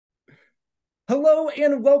Hello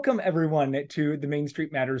and welcome everyone to the Main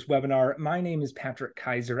Street Matters webinar. My name is Patrick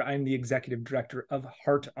Kaiser. I'm the Executive Director of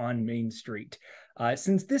Heart on Main Street.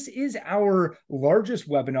 Since this is our largest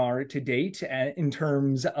webinar to date in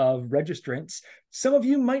terms of registrants, some of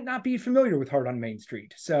you might not be familiar with Heart on Main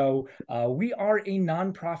Street. So we are a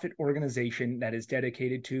nonprofit organization that is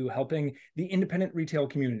dedicated to helping the independent retail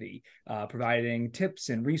community, providing tips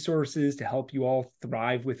and resources to help you all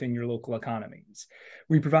thrive within your local economies.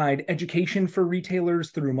 We provide education for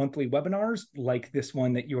retailers through monthly webinars like this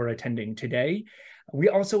one that you are attending today. We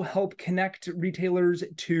also help connect retailers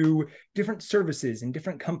to different services and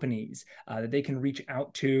different companies that they can reach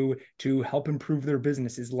out to help improve their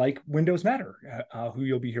businesses, like Windows Matter, who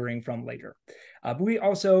you'll be hearing from later. But we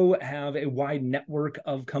also have a wide network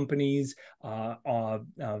of companies,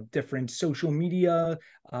 different social media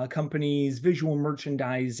companies, visual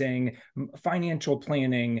merchandising, financial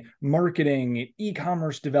planning, marketing,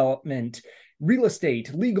 e-commerce development, real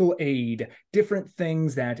estate, legal aid, different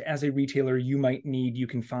things that as a retailer you might need, you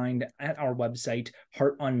can find at our website,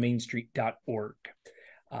 heartonmainstreet.org.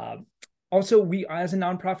 Also, we, as a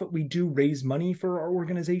nonprofit, we do raise money for our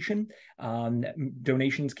organization.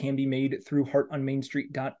 Donations can be made through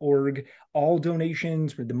heartonmainstreet.org. All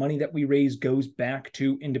donations, the money that we raise, goes back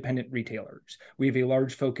to independent retailers. We have a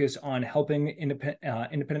large focus on helping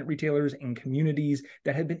independent retailers in communities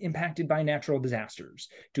that have been impacted by natural disasters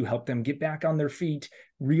to help them get back on their feet,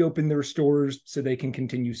 reopen their stores so they can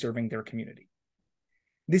continue serving their community.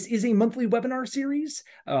 This is a monthly webinar series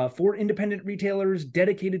for independent retailers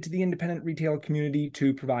dedicated to the independent retail community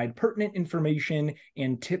to provide pertinent information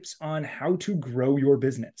and tips on how to grow your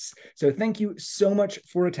business. So thank you so much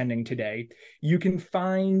for attending today. You can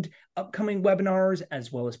find upcoming webinars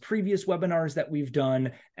as well as previous webinars that we've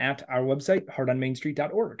done at our website,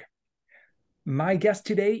 heartonmainstreet.org. My guest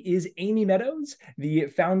today is Amy Meadows, the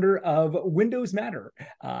founder of Windows Matter.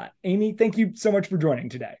 Amy, thank you so much for joining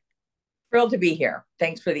today. Thrilled to be here.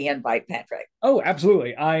 Thanks for the invite, Patrick. Oh,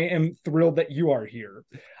 absolutely. I am thrilled that you are here.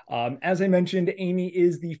 As I mentioned, Amy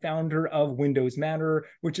is the founder of Windows Matter,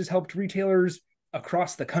 which has helped retailers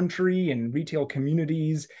across the country and retail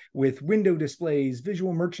communities with window displays,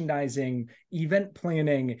 visual merchandising, event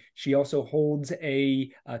planning. She also holds a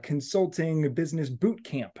consulting business boot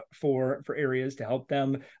camp for areas to help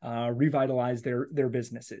them revitalize their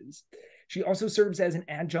businesses. She also serves as an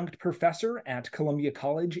adjunct professor at Columbia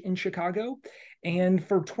College in Chicago, and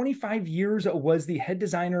for 25 years was the head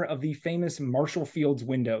designer of the famous Marshall Fields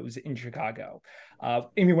windows in Chicago.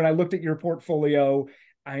 Amy, when I looked at your portfolio,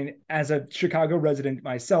 as a Chicago resident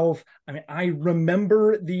myself, I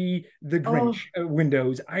remember the Grinch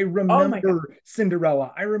windows. I remember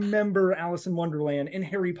Cinderella. I remember Alice in Wonderland and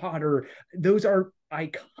Harry Potter. Those are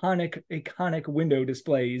iconic window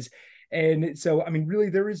displays. And so, really,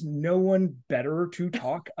 there is no one better to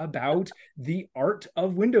talk about the art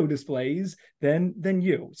of window displays than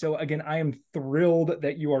you. So again, I am thrilled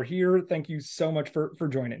that you are here. Thank you so much for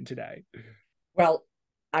joining today. Well,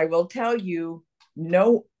 I will tell you,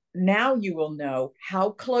 now you will know how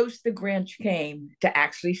close the Grinch came to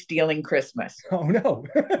actually stealing Christmas. Oh, no.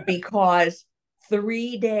 Because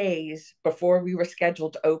 3 days before we were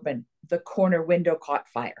scheduled to open, the corner window caught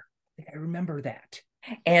fire. I remember that.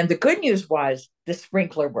 And the good news was the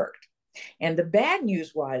sprinkler worked. And the bad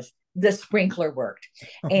news was the sprinkler worked.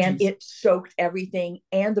 And geez. It soaked everything,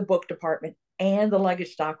 and the book department and the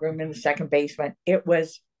luggage stock room in the second basement. It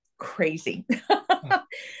was crazy.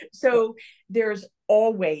 So there's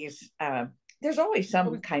always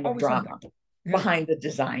some kind of drama behind the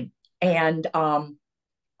design. And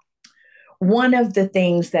one of the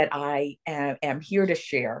things that I am here to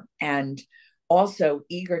share, and also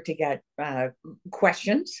eager to get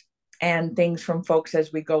questions and things from folks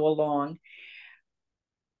as we go along.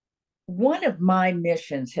 One of my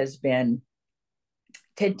missions has been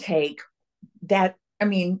to take that,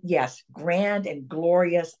 yes, grand and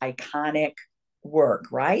glorious, iconic work,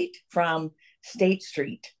 right, from State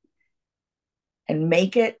Street, and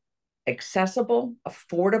make it accessible,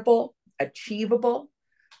 affordable, achievable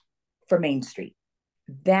for Main Street.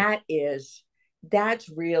 That's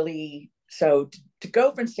really, so to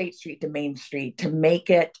go from State Street to Main Street, to make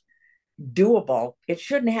it doable, it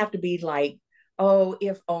shouldn't have to be like, oh,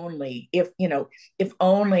 if only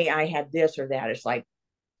I had this or that. It's like,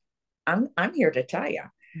 I'm here to tell you.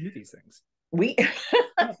 Do these things.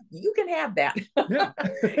 You can have that. Yeah.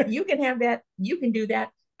 You can have that. You can do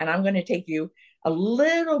that. And I'm going to take you a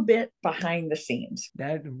little bit behind the scenes.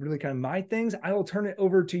 That really kind of my things. I will turn it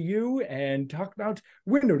over to you and talk about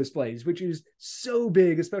window displays, which is so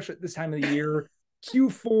big, especially at this time of the year.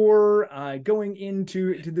 Q4 going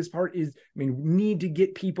into this part is, I mean, need to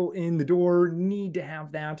get people in the door, need to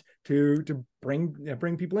have that to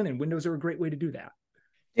bring people in, and windows are a great way to do that.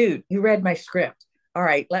 Dude, you read my script. All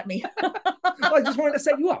right, let me Well, I just wanted to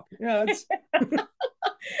set you up. Yeah, it's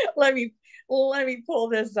let me let me pull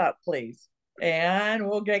this up, please. And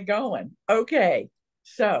we'll get going. Okay.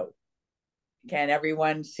 So, can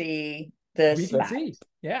everyone see the we can see. slides?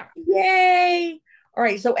 Yeah. Yay! All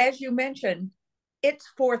right. So, as you mentioned, it's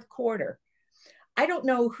fourth quarter. I don't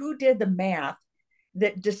know who did the math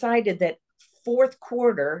that decided that fourth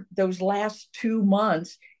quarter, those last 2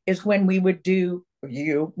 months, is when you would do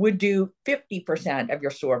 50% of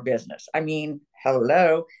your store business. I mean,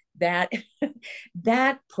 hello, that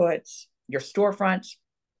that puts your storefronts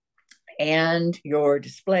and your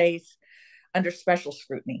displays under special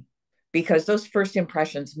scrutiny because those first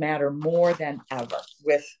impressions matter more than ever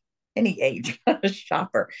with any age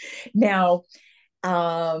shopper. Now,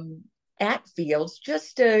 at Fields,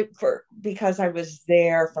 just for because I was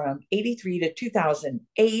there from 83 to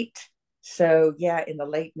 2008. So yeah, in the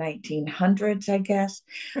late 1900s, I guess.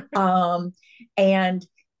 And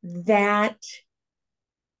that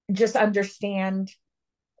just understand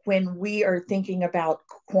when we are thinking about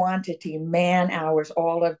quantity, man hours,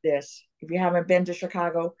 all of this. If you haven't been to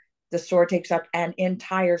Chicago, the store takes up an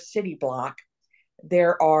entire city block.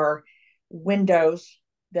 There are windows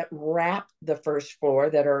that wrap the first floor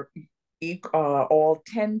that are all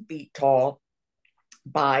 10 feet tall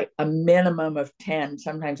by a minimum of 10,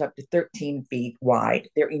 sometimes up to 13 feet wide.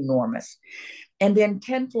 They're enormous. And then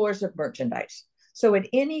 10 floors of merchandise. So at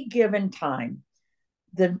any given time,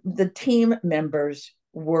 the team members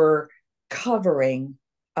were covering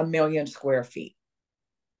 1 million square feet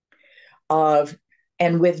of,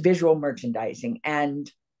 and with visual merchandising.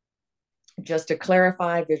 And just to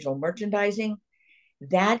clarify, visual merchandising,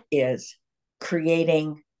 that is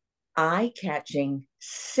creating eye-catching,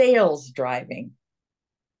 sales-driving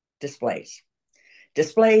displays.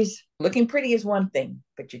 Displays looking pretty is one thing,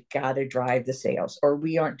 but you got to drive the sales, or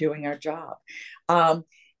we aren't doing our job.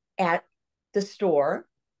 At the store,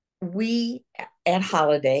 at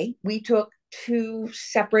Holiday, we took two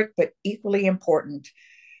separate but equally important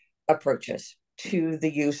approaches to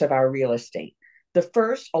the use of our real estate. The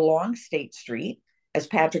first, along State Street, as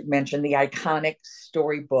Patrick mentioned, the iconic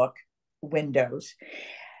storybook windows.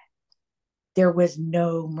 There was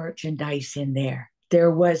no merchandise in there.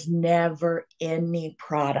 There was never any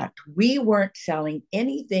product. We weren't selling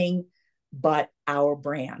anything but our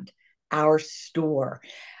brand, our store.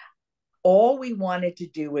 All we wanted to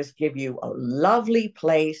do was give you a lovely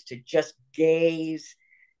place to just gaze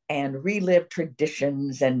and relive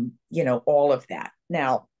traditions and, all of that.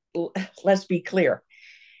 Now, let's be clear.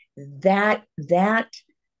 That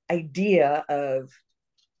idea of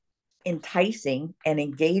enticing and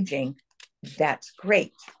engaging, that's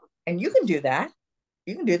great. And you can do that.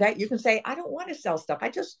 You can say, I don't want to sell stuff. I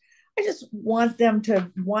just want them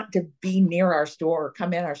to want to be near our store or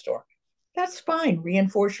come in our store. That's fine.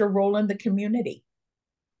 Reinforce your role in the community.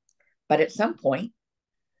 But at some point,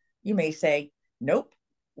 you may say, nope,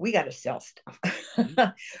 we got to sell stuff.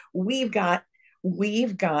 we've got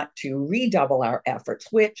to redouble our efforts,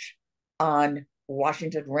 which on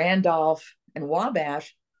Washington, Randolph, and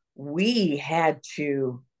Wabash, we had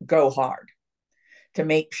to go hard to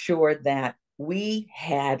make sure that we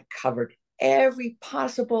had covered every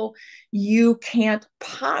possible. You can't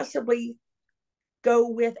possibly go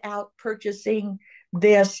without purchasing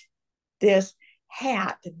this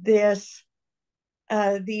hat, these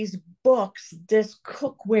books, this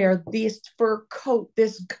cookware, this fur coat,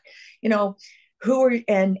 this, who are,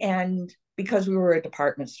 and because we were a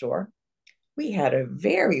department store, we had a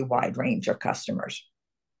very wide range of customers.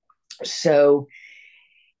 So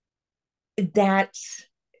that's,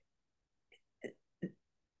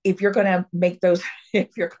 if you're going to make those,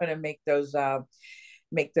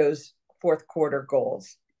 make those fourth quarter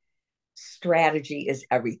goals, strategy is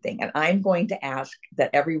everything. And I'm going to ask that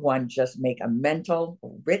everyone just make a mental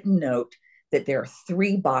written note that there are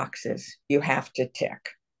 3 boxes you have to tick.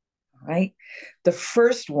 All right. The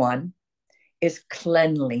first one is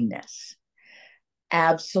cleanliness.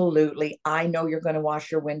 Absolutely. I know you're going to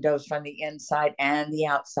wash your windows from the inside and the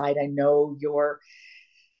outside. I know you're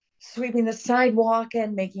sweeping the sidewalk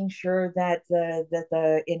and making sure that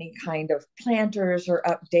the any kind of planters are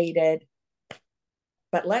updated.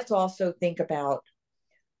 But let's also think about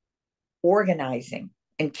organizing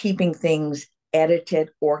and keeping things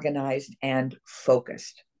edited, organized, and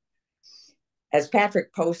focused. As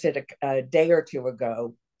Patrick posted a day or two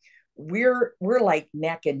ago, we're like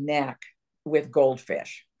neck and neck with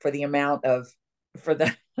Goldfish for the amount of for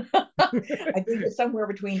the I think it's somewhere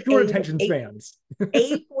between Short attention spans.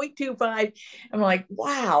 8.25. I'm like,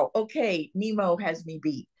 wow, okay, Nemo has me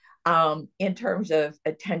beat in terms of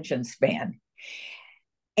attention span.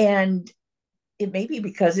 And it may be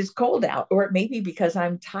because it's cold out, or it may be because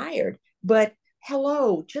I'm tired, but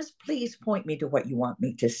hello, just please point me to what you want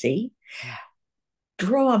me to see.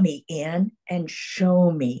 Draw me in and show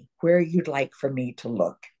me where you'd like for me to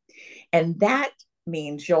look. And that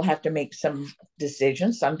means you'll have to make some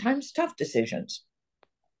decisions, sometimes tough decisions,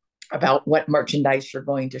 about what merchandise you're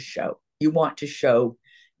going to show. You want to show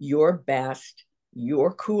your best,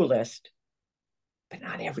 your coolest, but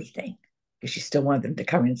not everything, because you still want them to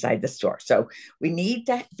come inside the store. So we need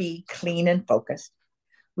to be clean and focused.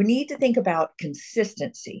 We need to think about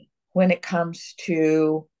consistency when it comes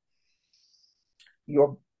to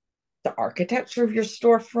your the architecture of your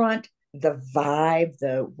storefront, the vibe,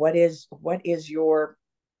 the what is your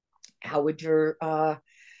how would your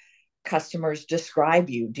customers describe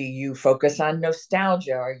you? Do you focus on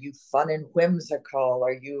nostalgia? Are you fun and whimsical?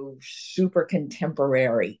 Are you super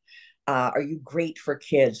contemporary? Are you great for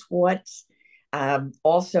kids? What's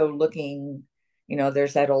also looking,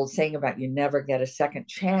 there's that old saying about you never get a second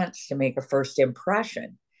chance to make a first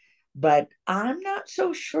impression. But I'm not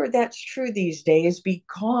so sure that's true these days,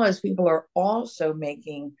 because people are also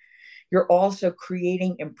you're also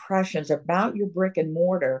creating impressions about your brick and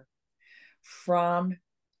mortar from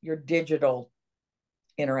your digital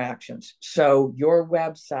interactions. So your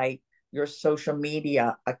website, your social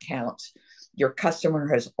media accounts, your customer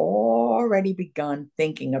has already begun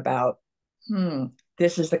thinking about,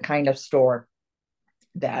 this is the kind of store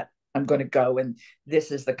that I'm going to go, and this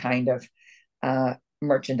is the kind of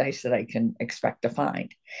merchandise that I can expect to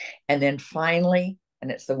find. And then finally, and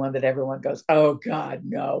it's the one that everyone goes, oh God,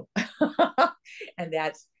 no. And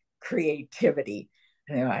that's creativity.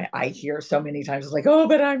 I hear so many times, it's like, oh,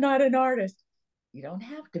 but I'm not an artist. You don't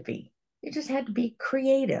have to be. You just had to be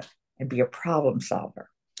creative and be a problem solver.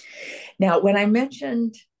 Now, when I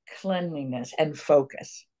mentioned cleanliness and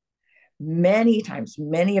focus, many times,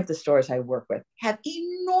 many of the stores I work with have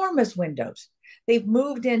enormous windows. They've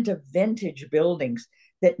moved into vintage buildings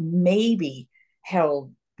that maybe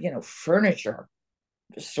held, furniture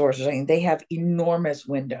stores. They have enormous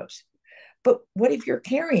windows. But what if you're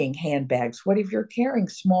carrying handbags? What if you're carrying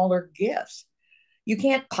smaller gifts? You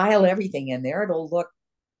can't pile everything in there. It'll look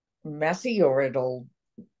messy, or it'll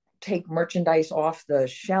take merchandise off the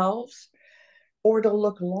shelves, or it'll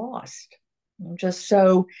look lost. Just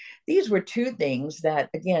so these were two things that,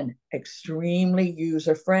 again, extremely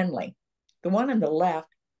user friendly. The one on the left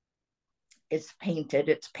is painted.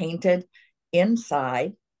 It's painted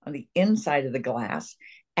inside, on the inside of the glass,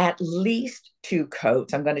 at least two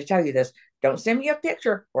coats. I'm going to tell you this. Don't send me a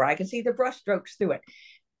picture where I can see the brush strokes through it.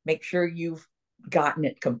 Make sure you've gotten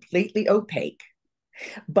it completely opaque.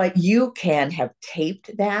 But you can have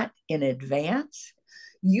taped that in advance.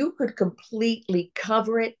 You could completely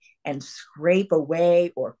cover it and scrape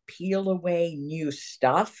away or peel away new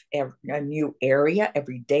stuff, a new area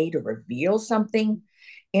every day to reveal something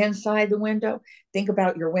inside the window. Think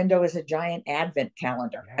about your window as a giant advent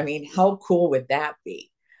calendar. I mean, how cool would that be?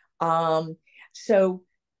 So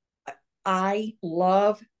I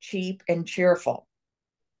love cheap and cheerful.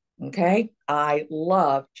 Okay. I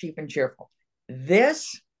love cheap and cheerful.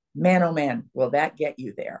 This, man, oh man, will that get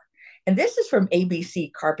you there? And this is from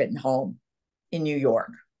ABC Carpet and Home in New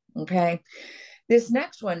York. Okay. This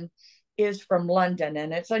next one is from London,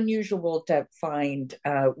 and it's unusual to find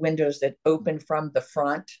windows that open from the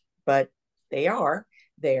front, but they are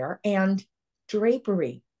there. And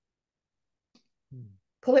drapery.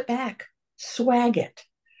 Pull it back, swag it,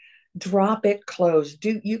 drop it closed.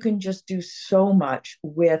 You can just do so much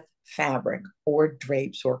with fabric or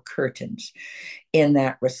drapes or curtains in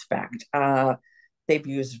that respect. They've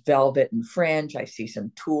used velvet and fringe. I see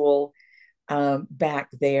some tulle back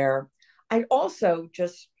there. I also,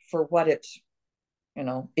 just for what it's,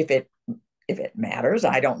 if it matters,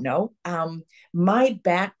 I don't know. My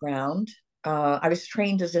background, I was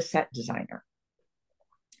trained as a set designer.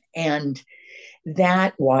 And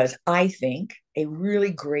that was, I think, a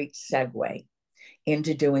really great segue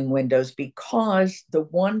into doing windows, because the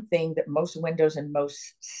one thing that most windows and most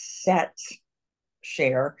sets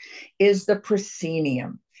share is the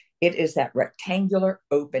proscenium. It is that rectangular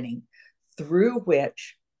opening through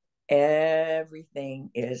which everything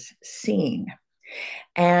is seen.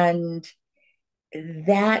 And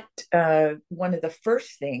that one of the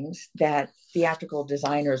first things that theatrical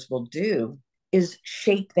designers will do is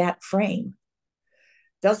shape that frame.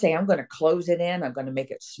 They'll say, I'm going to close it in, I'm going to make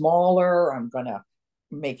it smaller, I'm going to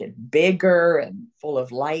make it bigger and full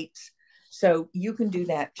of lights. So you can do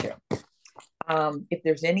that too. If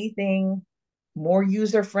there's anything more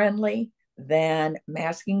user friendly than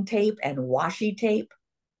masking tape and washi tape,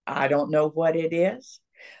 I don't know what it is.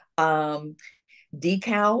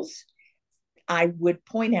 Decals, I would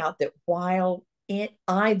point out that while in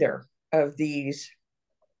either of these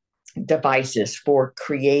devices for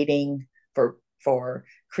creating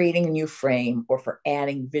a new frame or for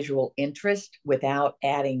adding visual interest without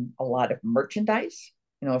adding a lot of merchandise,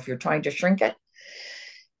 if you're trying to shrink it,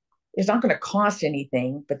 it's not going to cost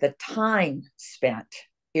anything, but the time spent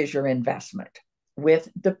is your investment with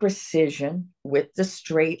the precision, with the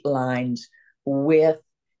straight lines, with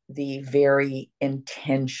the very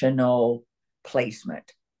intentional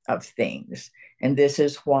placement of things. And this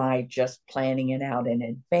is why just planning it out in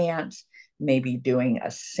advance, maybe doing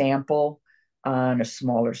a sample on a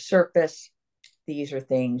smaller surface, these are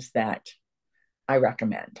things that I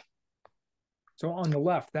recommend. So on the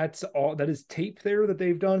left, that is tape there that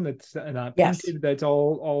they've done. That's not Yes, painted. That's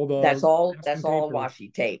all the that's masking tape all or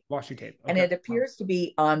washi tape. washi tape. And Okay. it appears to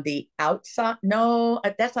be on the outside. No,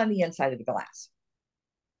 that's on the inside of the glass.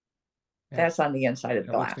 Yeah, That's on the inside of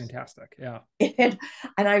the that looks glass. fantastic. Yeah. And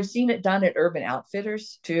I've seen it done at Urban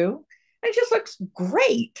Outfitters too. It just looks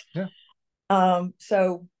great. Yeah.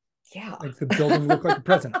 So yeah. Makes the building look like a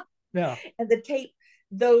present. Yeah. And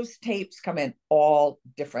those tapes come in all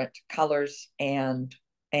different colors and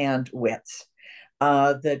widths.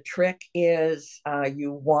 The trick is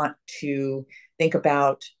you want to think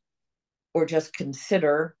about or just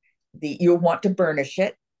consider you want to burnish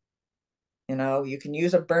it. You can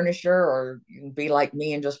use a burnisher, or you can be like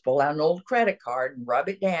me and just pull out an old credit card and rub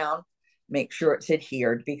it down, make sure it's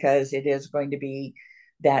adhered, because it is going to be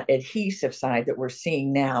that adhesive side that we're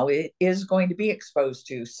seeing now. It is going to be exposed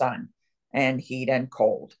to sun and heat and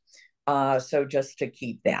cold. So just to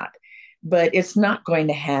keep that. But it's not going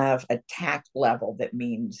to have a tack level that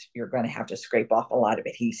means you're going to have to scrape off a lot of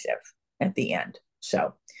adhesive at the end.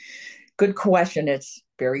 So good question. It's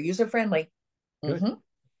very user friendly. Good.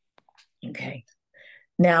 Mm-hmm. Okay.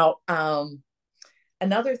 Now,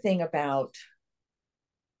 another thing about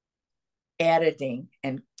editing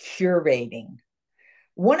and curating,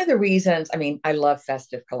 one of the reasons, I love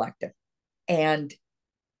Festive Collective. And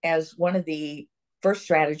as one of the first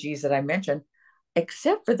strategies that I mentioned,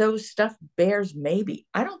 except for those stuffed bears, maybe,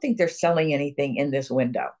 I don't think they're selling anything in this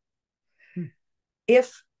window. Hmm.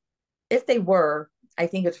 If they were, I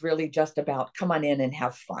think it's really just about come on in and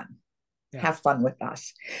have fun. Yeah. Have fun with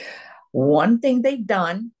us. One thing they've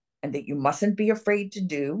done, and that you mustn't be afraid to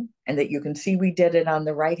do, and that you can see we did it on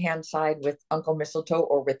the right-hand side with Uncle Mistletoe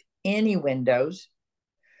or with any windows.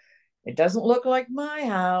 It doesn't look like my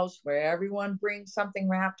house where everyone brings something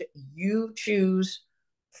wrapped. You choose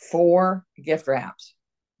 4 gift wraps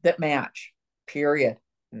that match, period.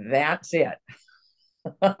 That's it.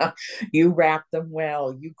 You wrap them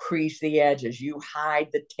well, you crease the edges, you hide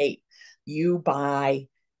the tape, you buy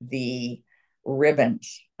the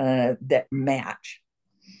ribbons that match.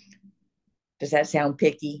 Does that sound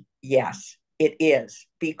picky? Yes, it is,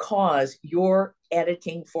 because you're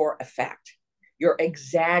editing for effect. You're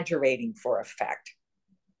exaggerating for effect.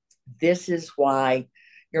 This is why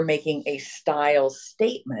you're making a style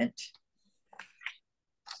statement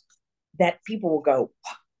that people will go,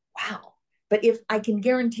 wow. But if I can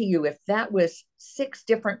guarantee you, if that was 6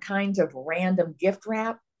 different kinds of random gift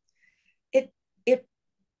wrap, it it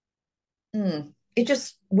it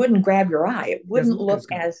just wouldn't grab your eye. It Doesn't wouldn't look as look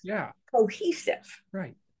good. as Yeah. cohesive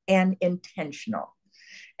Right. and intentional.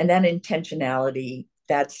 And that intentionality,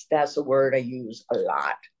 that's a word I use a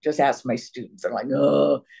lot. Just ask my students. They're like,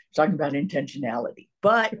 oh, talking about intentionality.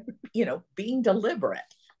 But, being deliberate.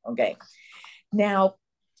 Okay. Now,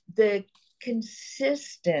 the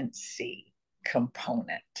consistency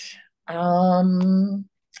component.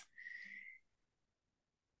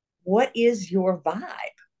 What is your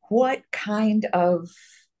vibe? What kind of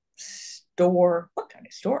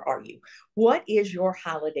store are you? What is your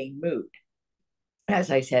holiday mood?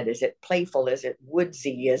 As I said, is it playful? Is it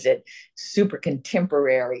woodsy? Is it super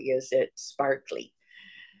contemporary? Is it sparkly?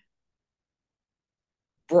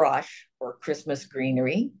 Brush or Christmas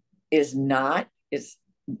greenery is not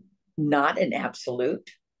an absolute.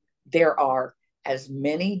 There are as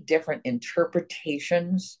many different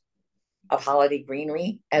interpretations of holiday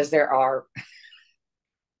greenery as there are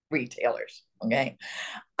retailers. Okay.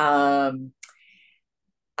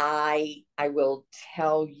 I will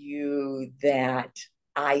tell you that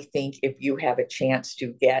I think if you have a chance to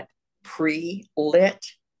get pre-lit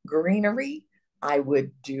greenery, I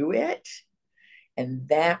would do it. And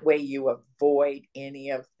that way you avoid any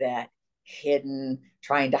of that hidden,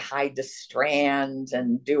 trying to hide the strands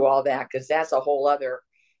and do all that, because that's a whole other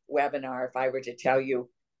webinar if I were to tell you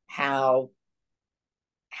how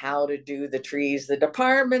to do the trees the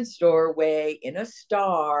department store way in a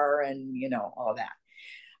star, and all that.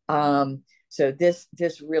 So this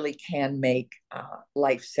really can make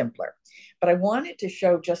life simpler. But I wanted to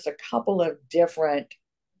show just a couple of different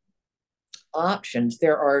options.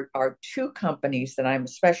 There are two companies that I'm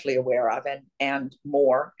especially aware of, and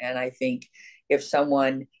more. And I think if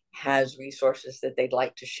someone has resources that they'd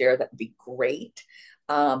like to share, that'd be great.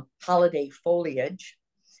 Holiday Foliage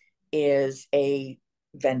is a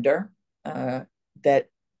vendor that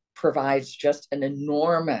provides just an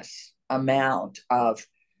enormous amount of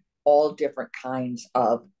all different kinds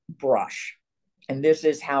of brush. And this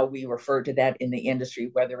is how we refer to that in the industry,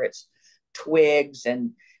 whether it's twigs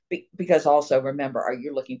and because also remember, are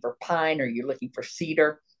you looking for pine? Are you looking for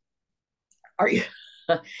cedar? Are you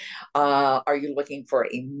are you looking for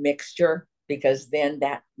a mixture? Because then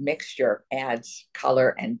that mixture adds color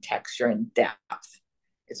and texture and depth.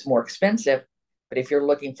 It's more expensive, but if you're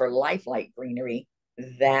looking for lifelike greenery,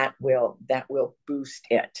 that will boost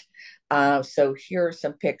it. So here are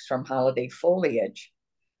some pics from Holiday Foliage.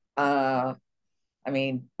 I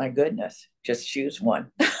mean, my goodness, just choose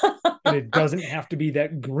one. And it doesn't have to be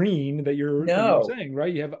that green that you're No, saying,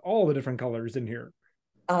 right? You have all the different colors in here.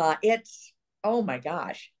 it's oh my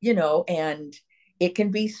gosh, and it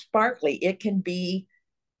can be sparkly. It can be.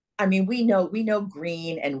 I mean, we know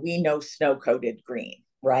green and we know snow coated green,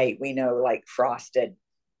 right? We know like frosted,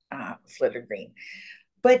 flitter green,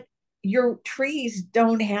 but your trees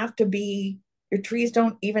don't have to be. Your trees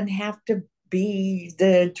don't even have to be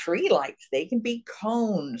the tree lights. They can be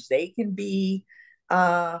cones. They can be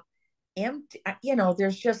empty.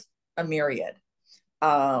 There's just a myriad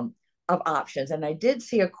of options. And I did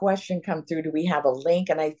see a question come through. Do we have a link?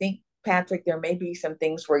 And I think, Patrick, there may be some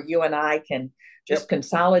things where you and I can just Yep.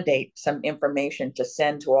 consolidate some information to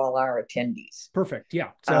send to all our attendees. Perfect.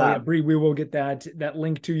 Yeah. So yeah, Bree, we will get that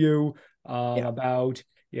link to you Yeah. about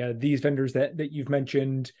these vendors that you've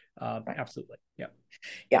mentioned. Right. Absolutely. Yeah.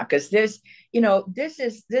 Yeah, because this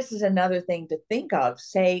is another thing to think of.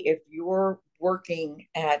 Say if you're working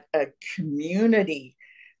at a community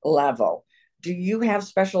level, do you have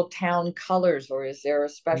special town colors, or is there a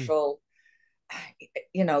special,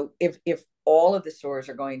 if all of the stores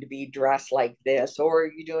are going to be dressed like this, or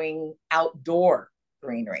are you doing outdoor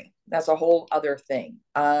greenery? That's a whole other thing.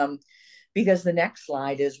 Because the next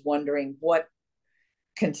slide is wondering what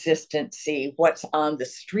consistency, what's on the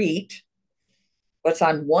street, what's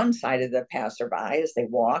on one side of the passerby as they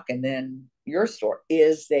walk, and then your store.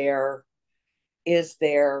 Is there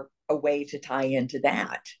a way to tie into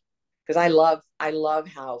that? Because I love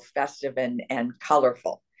how festive and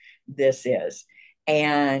colorful this is,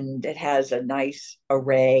 and it has a nice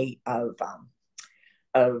array of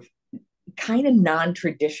kind of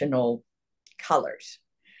non-traditional colors.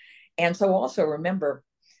 And so also remember,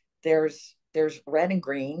 there's red and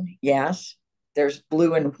green, yes. There's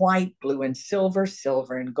blue and white, blue and silver,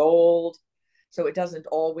 silver and gold. So it doesn't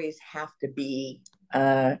always have to be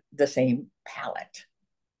the same palette.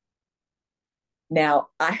 Now,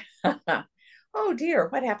 oh dear,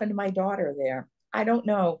 what happened to my daughter there? I don't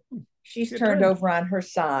know. She's turned over on her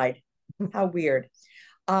side. How weird.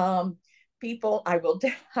 Um, People, I will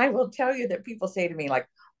tell you that people say to me like,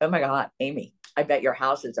 "Oh my God, Amy, I bet your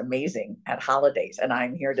house is amazing at holidays." And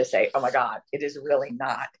I'm here to say, "Oh my God, it is really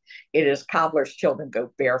not. It is cobbler's children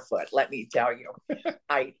go barefoot." Let me tell you,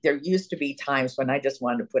 there used to be times when I just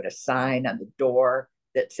wanted to put a sign on the door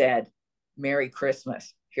that said, "Merry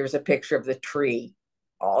Christmas. Here's a picture of the tree,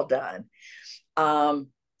 all done."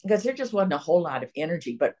 Because there just wasn't a whole lot of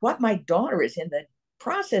energy. But what my daughter is in the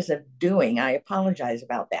process of doing, I apologize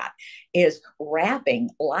about that, is wrapping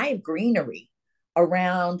live greenery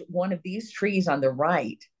around one of these trees on the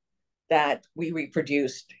right that we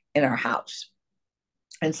reproduced in our house.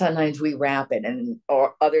 And sometimes we wrap it,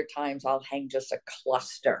 or other times I'll hang just a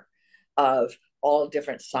cluster of all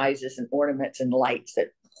different sizes and ornaments and lights that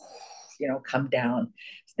come down.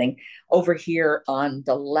 Thing over here on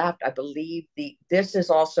the left, I believe this is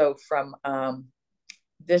also from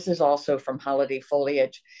Holiday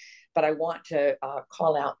Foliage, but I want to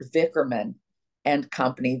call out Vickerman and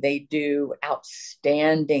Company. They do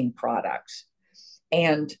outstanding products.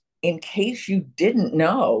 And in case you didn't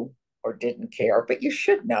know or didn't care, but you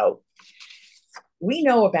should know, we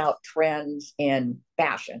know about trends in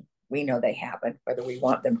fashion. We know they happen, whether we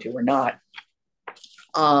want them to or not.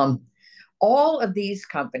 All of these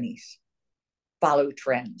companies follow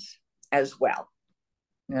trends as well.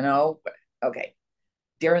 Okay.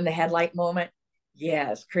 During the headlight moment,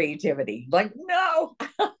 Yes, creativity. Like, no.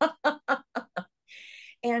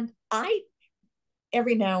 And I,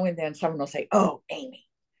 every now and then, someone will say, "Oh, Amy,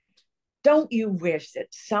 don't you wish that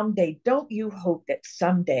someday, don't you hope that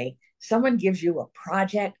someday someone gives you a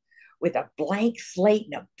project with a blank slate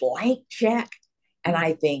and a blank check?" And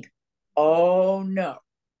I think, oh, no,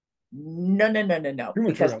 no, no, no, no, no, Too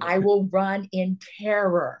much because early. I will run in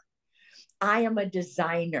terror. I am a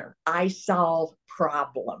designer. I solve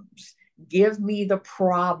problems. Give me the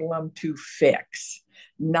problem to fix,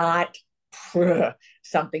 not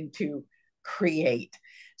something to create.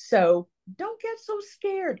 So don't get so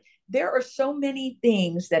scared. There are so many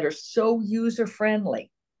things that are so user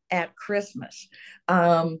friendly at Christmas.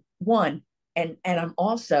 One, and I'm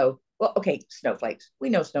also, well, okay, snowflakes. We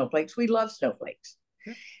know snowflakes. We love snowflakes.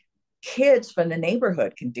 Yeah. Kids from the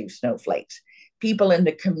neighborhood can do snowflakes. People in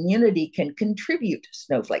the community can contribute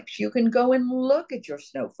snowflakes. You can go and look at your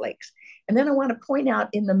snowflakes. And then I want to point out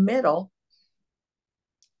in the middle,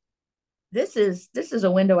 this is a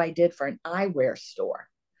window I did for an eyewear store.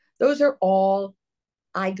 Those are all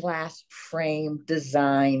eyeglass frame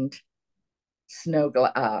designed Oh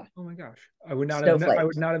my gosh. I would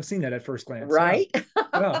snowflakes, not have seen that at first glance. Yeah. right?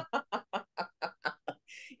 Yeah.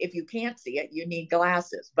 If you can't see it, you need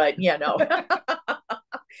glasses. But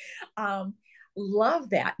um, love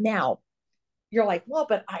that. Now, you're like, well,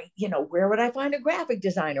 but where would I find a graphic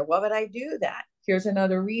designer? What would I do that? Here's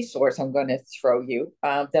another resource I'm going to throw you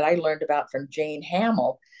that I learned about from Jane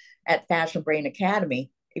Hamill at Fashion Brain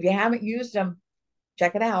Academy. If you haven't used them,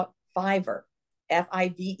 check it out. Fiverr,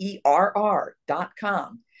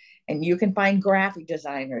 Fiverr.com. And you can find graphic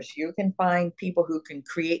designers. You can find people who can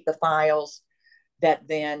create the files that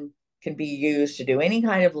then can be used to do any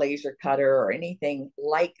kind of laser cutter or anything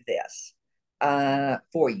like this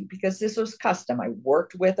for you, because this was custom. I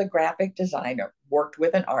worked with a graphic designer, worked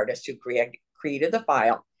with an artist who created the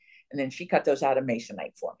file, and then she cut those out of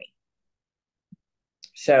Masonite for me.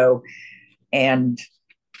 So, and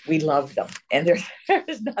we love them, and there's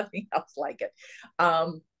nothing else like it. I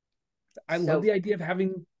love So the idea of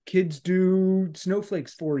having kids do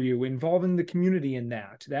snowflakes for you, involving the community in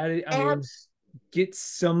that. I mean, abs- get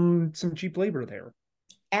some cheap labor there.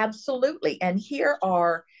 absolutely. And here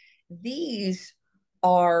are these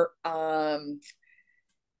are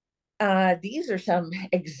these are some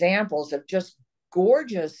examples of just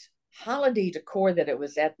gorgeous holiday decor that it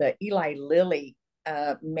was at the Eli Lilly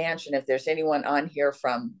mansion. If there's anyone on here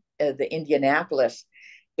from the Indianapolis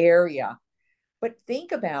area, but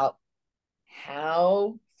think about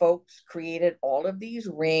how folks created all of these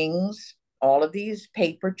rings, all of these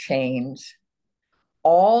paper chains,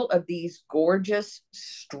 all of these gorgeous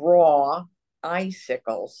straw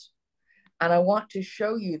icicles. And I want to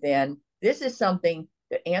show you then, this is something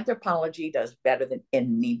that Anthropologie does better than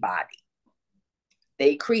anybody.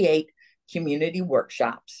 They create community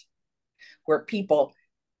workshops where people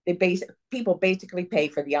basically pay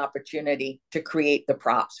for the opportunity to create the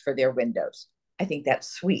props for their windows. I think that's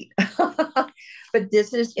sweet. But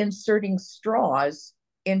this is inserting straws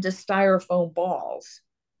into styrofoam balls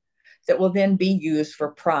that will then be used for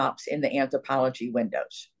props in the Anthropologie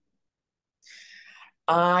windows.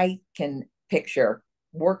 I can picture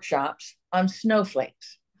workshops on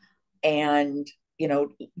snowflakes and,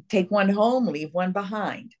 take one home, leave one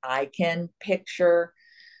behind. I can picture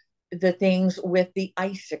the things with the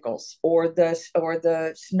icicles or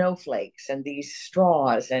the snowflakes and these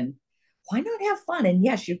straws, and why not have fun? And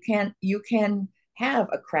yes, you can have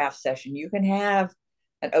a craft session, you can have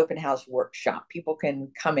an open house workshop, people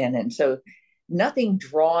can come in, and so nothing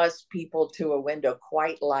draws people to a window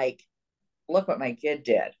quite like, look what my kid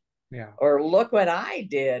did, Yeah. or look what I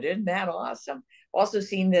did. Isn't that awesome? Also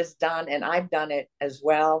seen this done, and I've done it as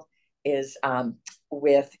well, is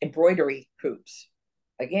with embroidery hoops.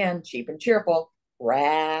 Again, cheap and cheerful,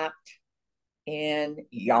 wrapped in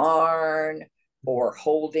yarn or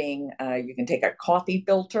holding, you can take a coffee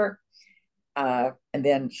filter and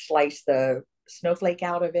then slice the snowflake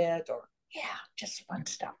out of it, or yeah, just fun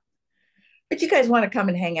stuff. But you guys want to come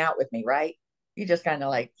and hang out with me, right? You just kind of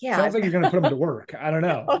like, yeah, Sounds like you're going to put them to work. I don't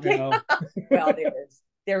know. okay. Well,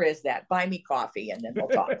 there is that. Buy me coffee and then we'll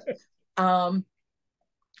talk. Um,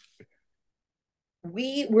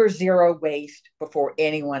 we were zero waste before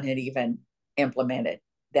anyone had even implemented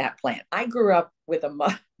that plan. I grew up with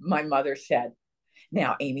my mother said,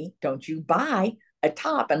 now, Amy, don't you buy a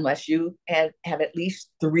top unless you have at least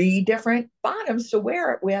 3 different bottoms to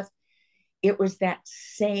wear it with. It was that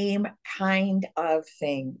same kind of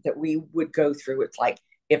thing that we would go through. It's like,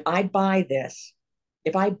 if I buy this,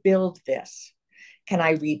 if I build this, can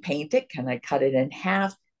I repaint it? Can I cut it in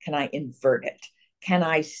half? Can I invert it? can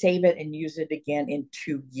I save it and use it again in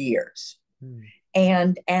 2 years? Hmm.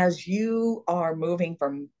 And as you are moving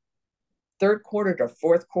from third quarter to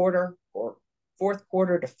fourth quarter or fourth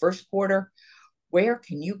quarter to first quarter, where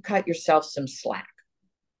can you cut yourself some slack?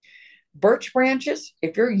 Birch branches,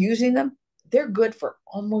 if you're using them, they're good for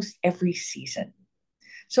almost every season.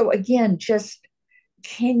 So again, just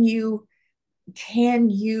can you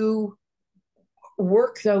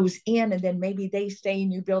work those in, and then maybe they stay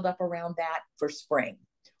and you build up around that for spring,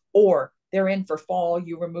 or they're in for fall,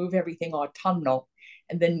 you remove everything autumnal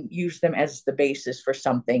and then use them as the basis for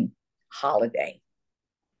something holiday.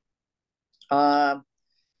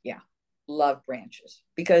 Yeah, love branches,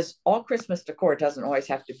 because all Christmas decor doesn't always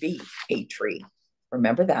have to be a tree.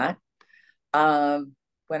 Remember that.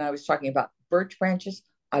 When I was talking about birch branches,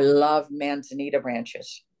 I love manzanita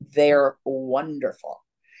branches. They're wonderful,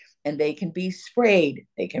 and they can be sprayed.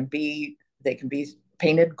 They can be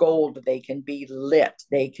painted gold. They can be lit.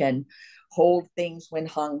 They can hold things when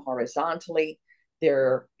hung horizontally.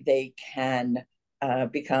 They can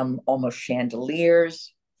become almost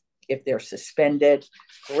chandeliers if they're suspended.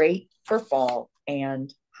 Great for fall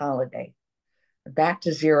and holiday. Back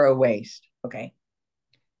to zero waste. Okay.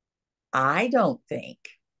 I don't think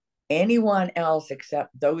anyone else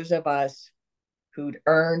except those of us who'd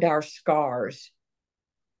earned our scars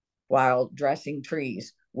while dressing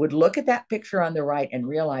trees would look at that picture on the right and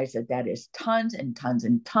realize that that is tons and tons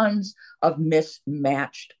and tons of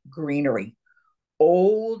mismatched greenery.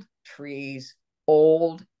 Old trees,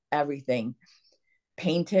 old everything,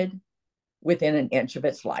 painted within an inch of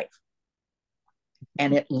its life.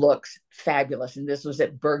 And it looks fabulous. And this was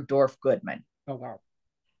at Bergdorf Goodman. Oh, wow.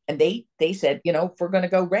 And they said, if we're going to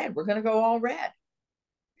go red, we're going to go all red.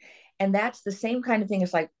 And that's the same kind of thing.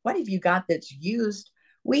 It's like, what have you got that's used?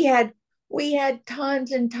 We had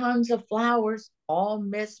tons and tons of flowers, all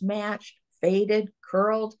mismatched, faded,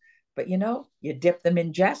 curled, but you dip them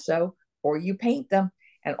in gesso or you paint them,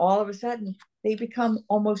 and all of a sudden they become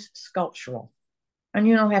almost sculptural. And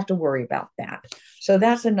you don't have to worry about that. So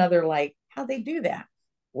that's another, like, how they do that.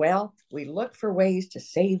 Well, we looked for ways to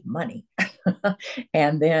save money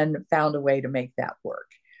and then found a way to make that work.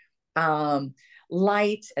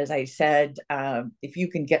 Lights, as I said, if you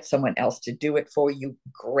can get someone else to do it for you,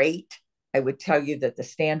 great. I would tell you that the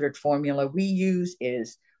standard formula we use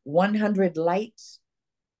is 100 lights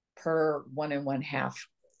per 1.5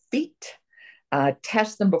 feet.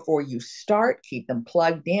 Test them before you start. Keep them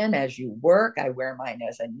plugged in as you work. I wear mine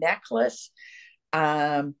as a necklace.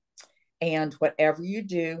 And whatever you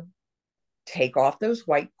do, take off those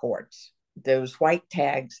white cords, those white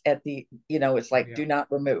tags at the, it's like, do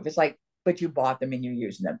not remove. It's like, but you bought them and you're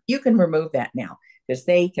using them. You can remove that now, because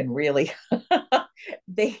they can really,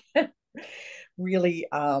 they really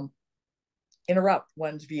interrupt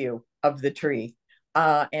one's view of the tree.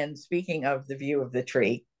 And speaking of the view of the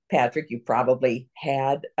tree, Patrick, you probably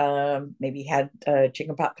had maybe had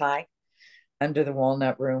chicken pot pie under the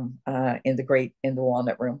walnut room, in the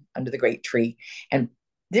walnut room under the great tree. And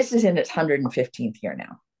this is in its 115th year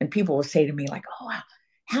now. And people will say to me, like, oh, wow,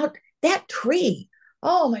 how that tree,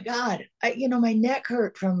 oh my God, my neck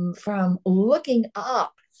hurt from looking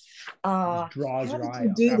up. Draws How your did eye you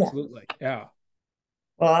up. do that? Absolutely. Yeah.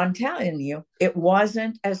 Well, I'm telling you, it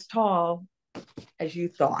wasn't as tall as you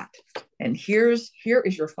thought. And here is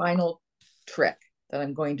your final trick that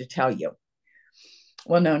I'm going to tell you.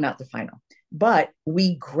 Well, no, not the final, but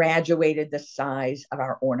we graduated the size of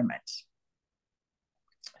our ornaments.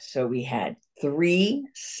 So we had 3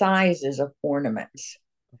 sizes of ornaments: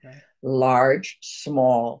 Okay. large,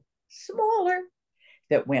 small, smaller,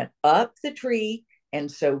 that went up the tree. And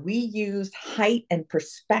so we used height and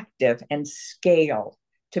perspective and scale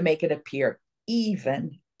to make it appear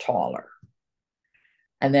even taller.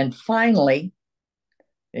 And then finally,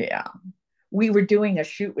 yeah, we were doing a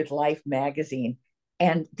shoot with Life magazine,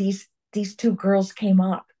 and these 2 girls came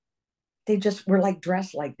up. They just were like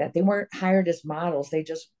dressed like that. They weren't hired as models. They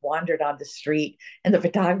just wandered on the street, and the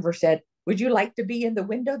photographer said, "Would you like to be in the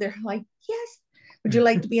window?" They're like, "Yes." "Would you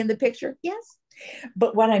like to be in the picture?" "Yes."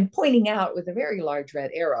 But what I'm pointing out with a very large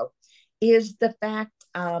red arrow is the fact,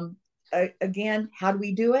 again, how do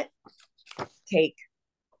we do it? Take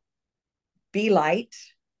bee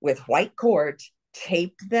lights with white cords,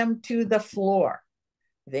 tape them to the floor.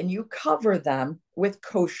 Then you cover them with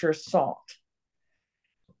kosher salt.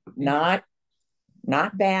 Not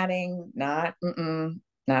batting, not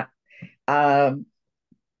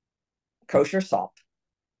kosher salt.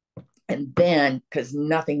 And then, because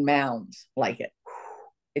nothing mounds like it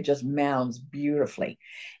just mounds beautifully.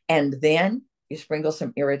 And then you sprinkle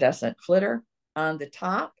some iridescent flitter on the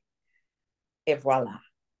top, et voila.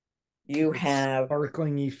 You That have,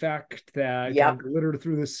 sparkling effect, that kind of yep, glitter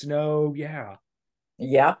through the snow. Yeah.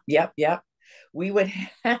 yep. We would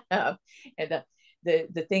have, and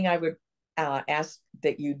the thing I would ask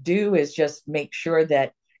that you do is just make sure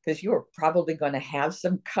that, because you are probably going to have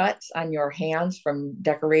some cuts on your hands from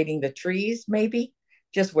decorating the trees, maybe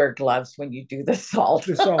just wear gloves when you do the salt.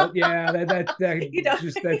 The salt, yeah, that you don't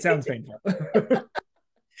just that sounds painful.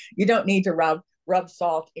 you don't need to rub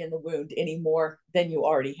salt in the wound any more than you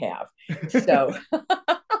already have. So,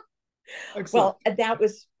 Excellent. well, that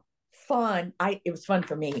was fun. It was fun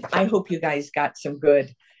for me. I hope you guys got some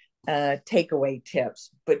good takeaway tips,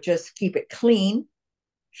 but just keep it clean.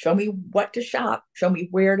 Show me what to shop. Show me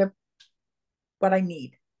what I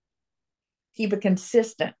need. Keep it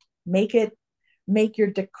consistent. Make your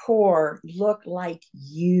decor look like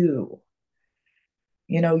you.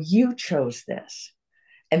 You chose this.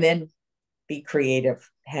 And then be creative.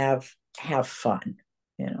 Have fun.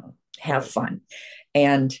 Have Right. fun.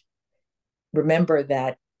 And remember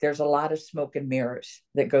that there's a lot of smoke and mirrors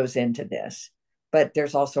that goes into this, but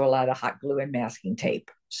there's also a lot of hot glue and masking tape.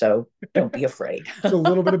 So don't be afraid. So a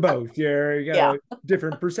little bit of both. Yeah, you Yeah. got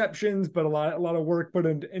different perceptions, but a lot of work put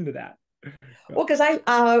into that. Yeah. Well, because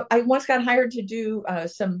I once got hired to do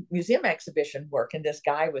some museum exhibition work, and this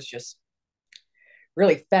guy was just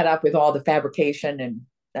really fed up with all the fabrication and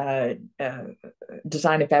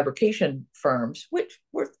design and fabrication firms, which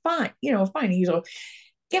were fine, fine. He's like,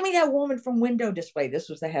 get me that woman from window display. This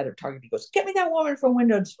was the head of Target. He goes, get me that woman from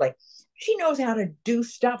window display. She knows how to do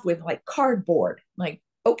stuff with like cardboard. I'm like,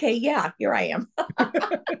 okay, yeah, here I am.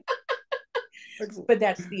 Excellent. But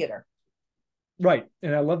that's theater. Right.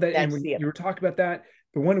 And I love that. And That's when you were theater. talking about that,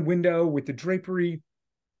 the one window with the drapery,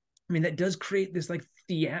 I mean, that does create this like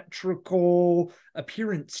theatrical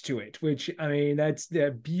appearance to it, which I mean, that's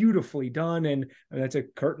beautifully done. And that's a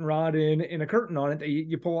curtain rod in a curtain on it that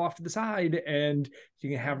you pull off to the side, and you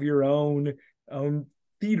can have your own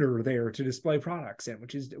theater there to display products in,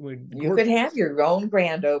 which is You could gorgeous. have your own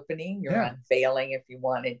grand opening, your Yeah. unveiling if you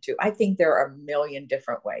wanted to. I think there are a million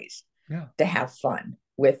different ways Yeah. to have fun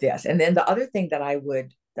with this. And then the other thing that I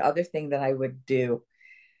would do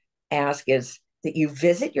ask is that you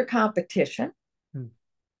visit your competition, Hmm.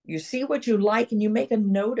 you see what you like, and you make a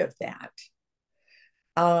note of that.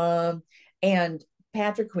 And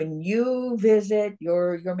Patrick, when you visit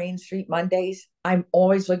your Main Street Mondays, I'm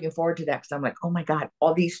always looking forward to that because I'm like, oh my God,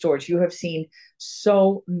 all these stores. You have seen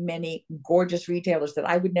so many gorgeous retailers that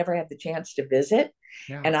I would never have the chance to visit.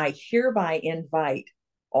 Yeah. And I hereby invite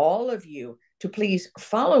all of you to please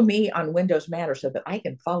follow me on Windows Matter so that I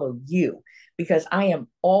can follow you, because I am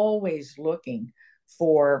always looking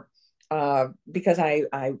for because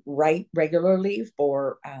I write regularly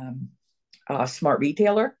for Smart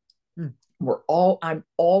Retailer. Hmm. I'm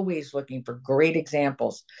always looking for great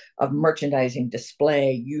examples of merchandising,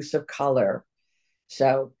 display, use of color.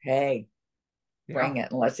 So hey, Yeah. bring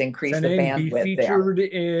it and let's increase Send the in, bandwidth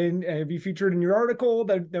there. be featured in your article.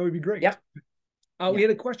 That would be great. Yep. We Yeah. had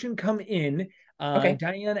a question come in. Okay.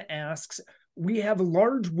 Diane asks, we have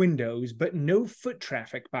large windows, but no foot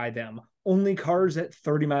traffic by them, only cars at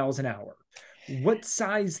 30 miles an hour. What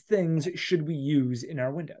size things should we use in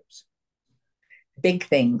our windows? Big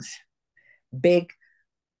things, big,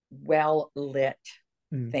 well lit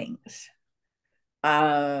Mm, things.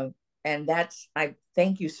 Uh, and I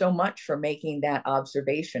thank you so much for making that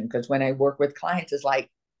observation, because when I work with clients, it's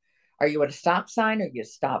like, are you at a stop sign? Are you a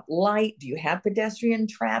stop light? Do you have pedestrian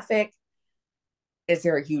traffic? Is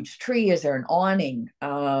there a huge tree? Is there an awning?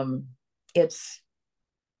 It's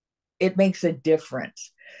it makes a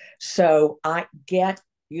difference. So I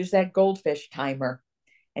use that goldfish timer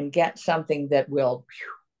and get something that will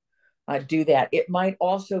do that. It might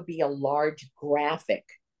also be a large graphic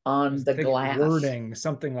on the big glass. wording,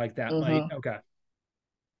 something like that might. Mm-hmm. Okay.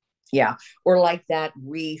 Yeah, or like that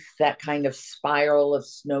wreath, that kind of spiral of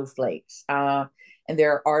snowflakes. And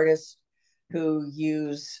there are artists who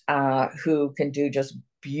can do just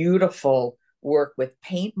beautiful work with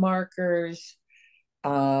paint markers,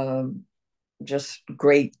 um, just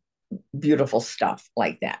great, beautiful stuff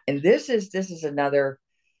like that. And this is another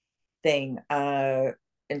thing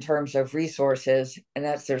in terms of resources, and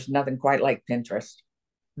there's nothing quite like Pinterest.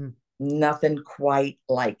 Hmm. Nothing quite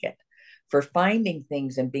like it for finding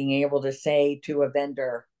things and being able to say to a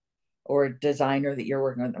vendor or a designer that you're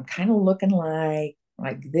working with, I'm kind of looking like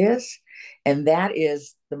this. And that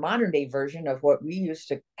is the modern day version of what we used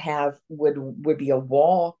to have would be a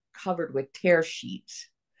wall covered with tear sheets,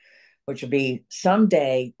 which would be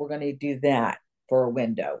someday we're going to do that for a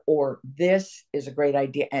window, or this is a great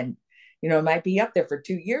idea. And it might be up there for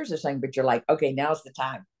 2 years or something, but you're like, okay, now's the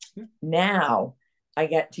time. Yeah. Now I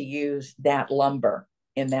get to use that lumber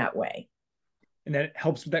in that way. And that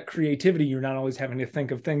helps with that creativity. You're not always having to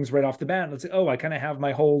think of things right off the bat. Let's say, oh, I kind of have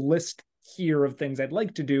my whole list here of things I'd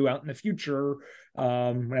like to do out in the future.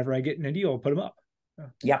 Whenever I get in a deal, I'll put them up.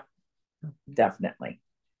 Yep, definitely.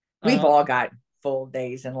 We've all got full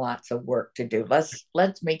days and lots of work to do. Let's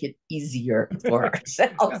make it easier for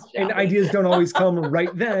ourselves. And ideas don't always come right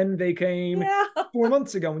then. They came yeah. 4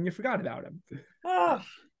 months ago when you forgot about them. Oh.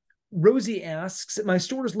 Rosie asks, my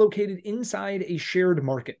store is located inside a shared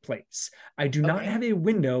marketplace. I do not have a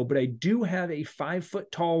window, but I do have a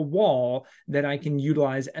 5-foot tall wall that I can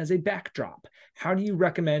utilize as a backdrop. How do you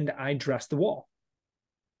recommend I dress the wall?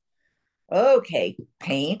 Okay,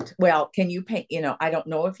 paint. Well, can you paint? I don't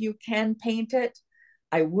know if you can paint it.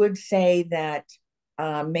 I would say that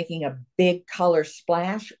making a big color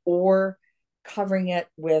splash or covering it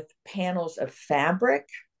with panels of fabric.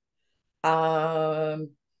 Those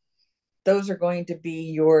are going to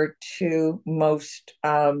be your two most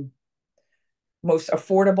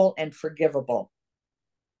affordable and forgivable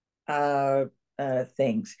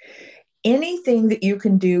things. Anything that you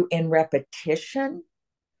can do in repetition,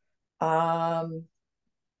 and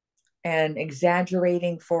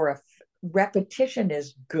exaggerating for a repetition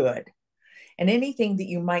is good. And anything that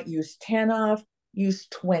you might use 10 of, use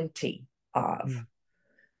 20 of.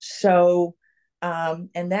 So,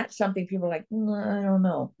 and that's something people are like, I don't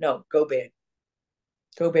know. No, go big.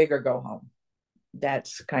 Go big or go home.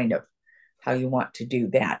 That's kind of how you want to do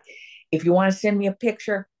that. If you want to send me a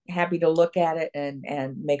picture, happy to look at it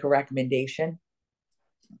and make a recommendation.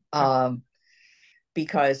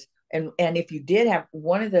 Because and if you did have,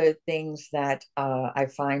 one of the things that I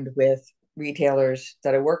find with retailers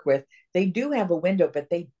that I work with, they do have a window, but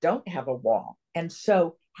they don't have a wall. And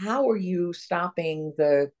so how are you stopping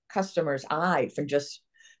the customer's eye from just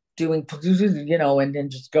doing, and then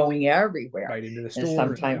just going everywhere? Right into the store. And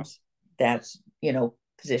sometimes that's,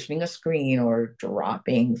 positioning a screen or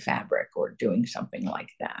dropping fabric or doing something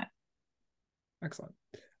like that. Excellent.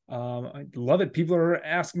 I love it. People are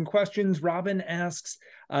asking questions. Robin asks,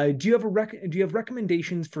 do you have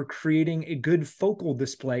recommendations for creating a good focal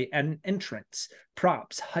display at an entrance?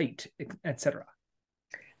 Props, height, etc.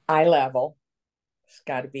 Eye level. It's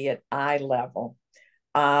got to be at eye level.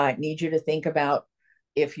 I need you to think about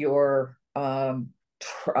if you're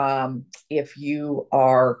if you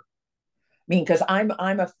are, because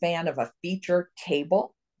I'm a fan of a feature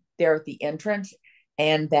table there at the entrance,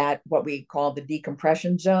 and that what we call the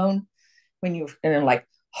decompression zone, when you and like,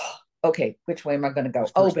 okay, which way am I going to go?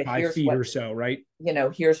 Oh, but 5 feet or so, right?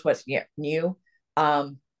 Here's what's new.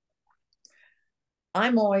 I'm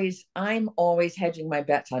always hedging my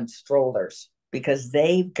bets on strollers because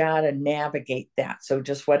they've got to navigate that. So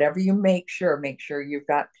just whatever you make sure you've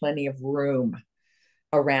got plenty of room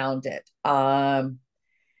around it.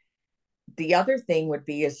 The other thing would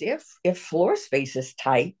be is if floor space is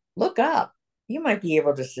tight, look up. You might be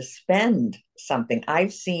able to suspend something.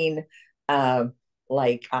 I've seen ladders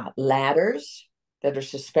that are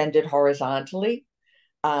suspended horizontally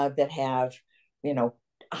that have,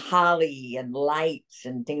 holly and lights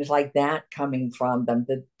and things like that coming from them,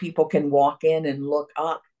 that people can walk in and look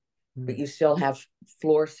up, but you still have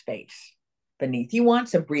floor space beneath. You want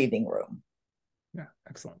some breathing room. Yeah,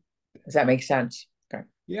 excellent. Does that make sense? Okay.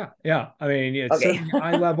 Yeah. I mean, it's certainly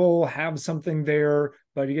eye level, have something there.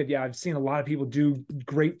 But yeah, I've seen a lot of people do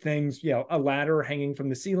great things. A ladder hanging from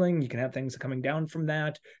the ceiling. You can have things coming down from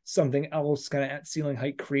that. Something else kind of at ceiling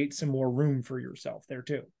height, create some more room for yourself there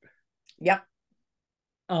too. Yep.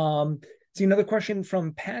 See another question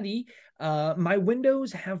from Patty. My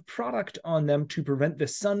windows have product on them to prevent the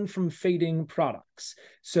sun from fading products.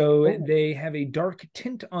 So they have a dark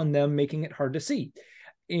tint on them, making it hard to see.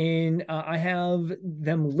 And I have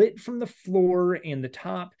them lit from the floor and the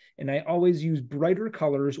top, and I always use brighter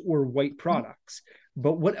colors or white products.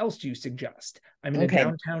 But what else do you suggest? I'm in a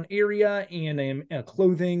downtown area, and I'm in a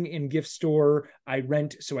clothing and gift store I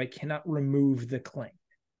rent, so I cannot remove the cling.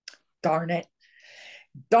 Darn it.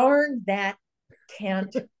 Darn that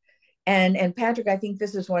tent. And Patrick, I think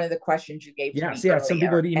this is one of the questions you gave to me earlier. Some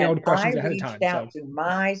people had emailed questions ahead of time. I reached out to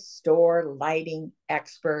my store lighting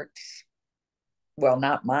experts. Well,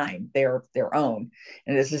 not mine, their own.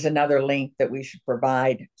 And this is another link that we should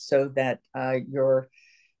provide so that your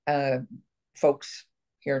folks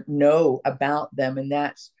here know about them. And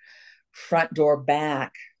that's Front Door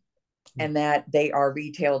Back, and that they are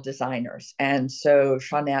retail designers. And so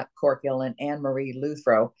Shawnette Corkill and Anne-Marie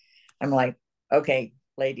Luthrow, I'm like, okay,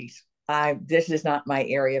 ladies, this is not my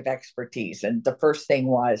area of expertise. And the first thing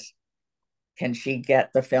was, can she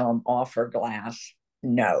get the film off her glass?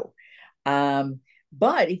 No.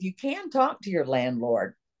 But if you can talk to your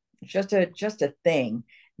landlord, just a thing.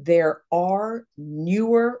 There are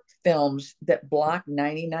newer films that block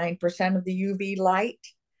 99% of the UV light,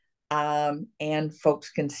 and folks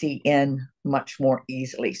can see in much more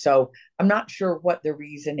easily. So I'm not sure what the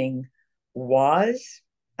reasoning was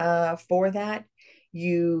for that.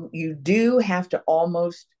 You do have to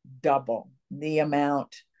almost double the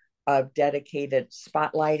amount of dedicated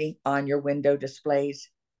spotlighting on your window displays.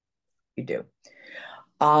 You do.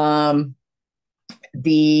 Um,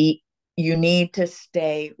 the you need to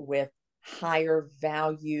stay with higher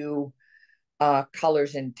value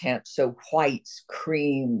colors and tints, so whites,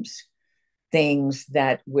 creams, things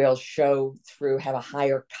that will show through, have a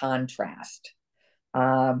higher contrast.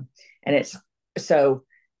 And it's so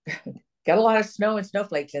got a lot of snow and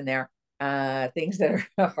snowflakes in there, things that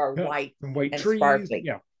are Yeah. white And white and trees. sparkly,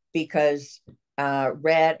 Yeah. because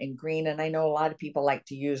red and green, and I know a lot of people like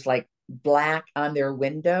to use like black on their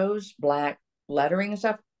windows, black lettering and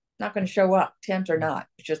stuff, not going to show up, tint or not,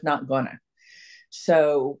 it's just not gonna.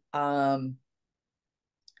 So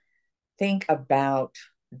think about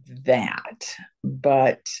that.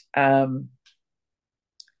 But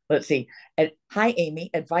let's see. Hi, Amy.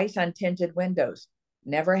 Advice on tinted windows.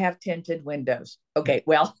 Never have tinted windows. Okay,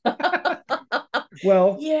 well,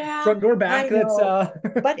 Well, yeah, front door back. I That's know.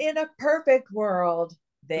 But in a perfect world,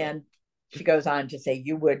 then she goes on to say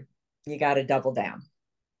you got to double down.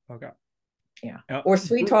 okay. Yeah. Uh, Or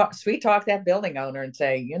sweet talk that building owner and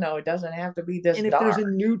say, it doesn't have to be this and if there's a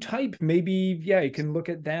dark. new type, maybe, yeah, you can look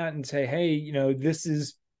at that and say, hey, this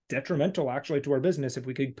is detrimental actually to our business. If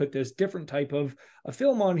we could put this different type of a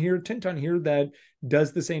film on here, tint on here that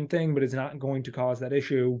does the same thing, but it's not going to cause that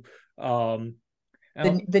issue. The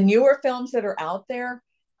newer films that are out there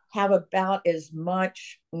have about as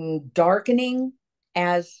much darkening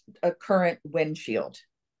as a current windshield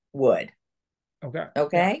would. Okay. Yeah.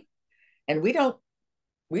 Okay. And we don't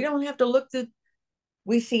have to look that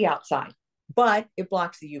we see outside, but it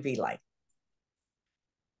blocks the UV light.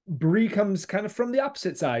 Bree comes kind of from the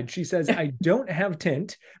opposite side. She says, I don't have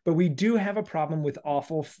tint, but we do have a problem with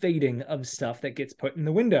awful fading of stuff that gets put in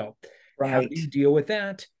the window. How do Right. you deal with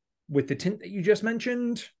that? With the tint that you just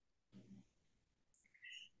mentioned?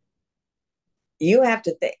 You have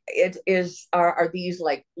to think, are these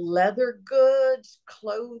like leather goods,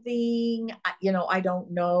 clothing? I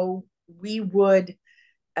don't know. We would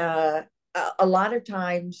uh a lot of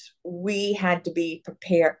times we had to be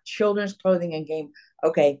prepared. Children's clothing and game,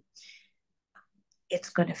 okay, it's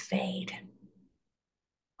gonna fade.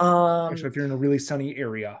 Especially Um, if you're in a really sunny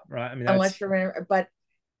area, right? I mean, unless that's you're in, but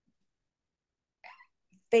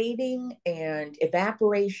fading and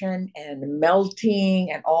evaporation and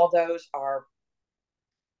melting and all those are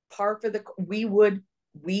par for the. We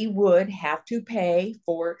would have to pay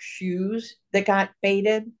for shoes that got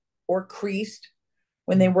faded or creased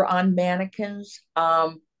when they were on mannequins.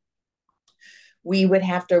 We would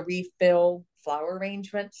have to refill flower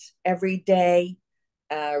arrangements every day,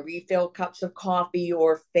 refill cups of coffee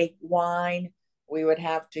or fake wine. We would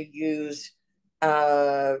have to use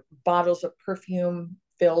bottles of perfume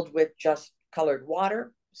filled with just colored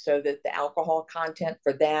water so that the alcohol content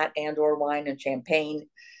for that and or wine and champagne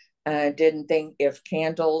didn't think. If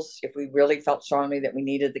we really felt strongly that we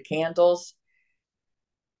needed the candles,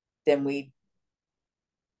 then we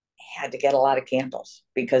had to get a lot of candles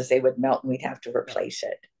because they would melt and we'd have to replace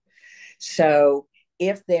it. So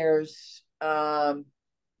if there's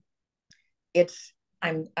it's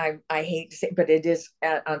I hate to say, but it is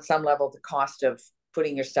on some level the cost of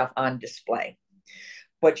putting your stuff on display.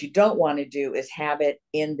 What you don't want to do is have it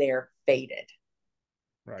in there faded,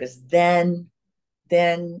 right. because then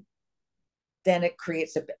it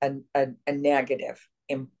creates a negative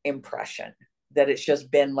impression that it's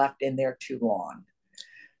just been left in there too long.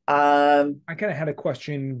 I kind of had a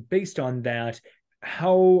question based on that.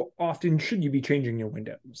 How often should you be changing your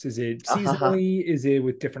windows? Is it uh, seasonally? Is it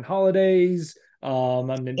with different holidays? I'm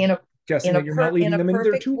in a guessing in a that you're not in leaving a them in there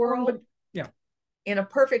perfect too long, but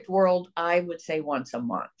world, yeah, I would say once a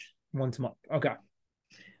month. once a month. Okay.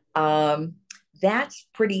 Um, that's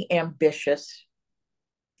pretty ambitious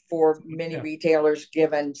for many Yeah. retailers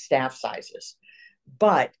given staff sizes.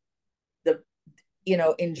 But the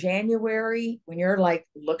in January, when you're like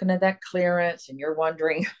looking at that clearance and you're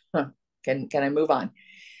wondering, can I move on?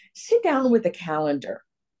 Sit down with a calendar,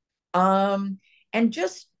 and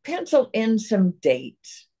just pencil in some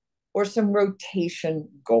dates or some rotation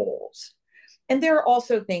goals. And there are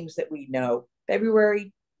also things that we know: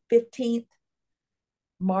 February 15th,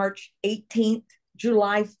 March 18th,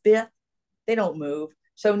 July 5th, they don't move.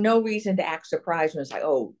 So no reason to act surprised when it's like,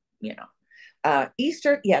 oh,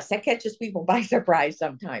 Easter, yes, that catches people by surprise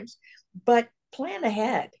sometimes, but plan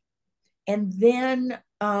ahead. And then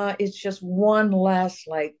it's just one less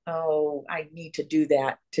like, oh, I need to do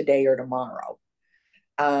that today or tomorrow.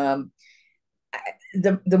 Um,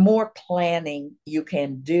 the more planning you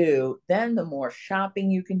can do, then the more shopping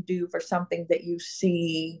you can do for something that you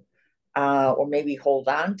see, or maybe hold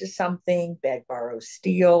on to something. Beg, borrow,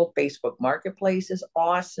 steal. Facebook Marketplace is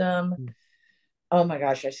awesome. Oh my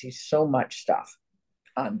gosh, I see so much stuff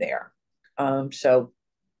on there. So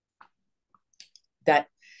that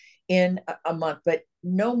in a month, but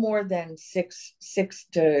no more than 6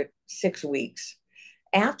 to 6 weeks.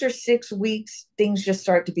 After 6 weeks, things just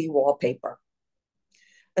start to be wallpaper,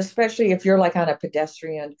 especially if you're like on a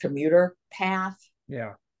pedestrian commuter path.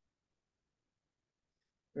 Yeah.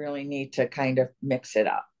 Really need to kind of mix it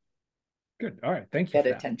up. Good. All right. Thank you Get for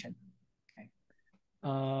that. attention.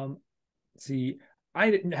 Okay. See, I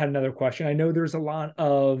had another question. I know there's a lot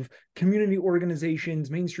of community organizations,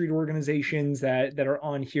 Main Street organizations that are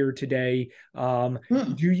on here today. Do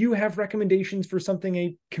you have recommendations for something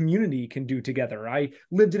a community can do together? I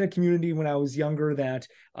lived in a community when I was younger that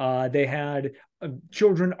they had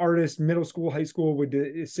children artists, middle school, high school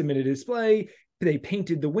would submit a display. They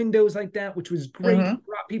painted the windows like that, which was great.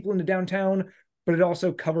 Brought people into downtown, but it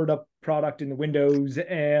also covered up product in the windows,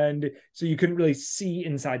 and so you couldn't really see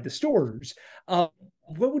inside the stores.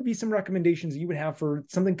 What would be some recommendations you would have for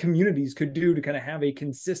something communities could do to kind of have a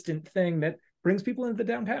consistent thing that brings people into the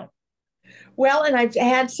downtown? Well, and I've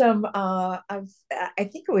had some. I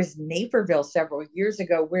think it was Naperville several years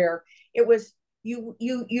ago where it was you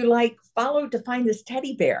like followed to find this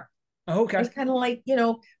teddy bear. Oh, It okay. was kind of like,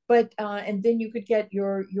 but and then you could get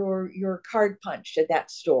your card punched at that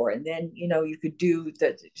store, and then you could do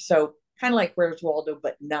the so kind of like Where's Waldo,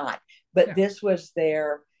 but not. But Yeah. this was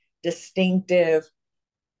their distinctive,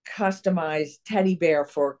 customized teddy bear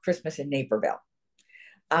for Christmas in Naperville.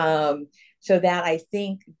 So that I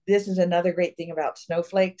think this is another great thing about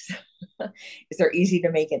snowflakes is they're easy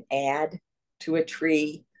to make an ad to a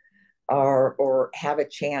tree or have a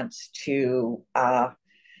chance to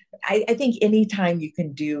I think anytime you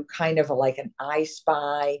can do kind of like an I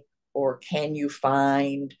spy or can you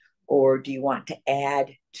find or do you want to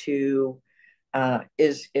add to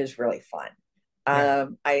is really fun. Yeah.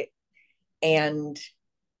 I and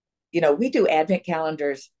we do advent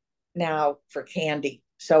calendars now for candy,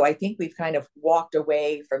 so I think we've kind of walked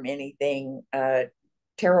away from anything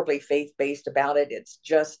terribly faith based about it. It's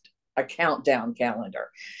just a countdown calendar,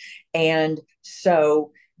 and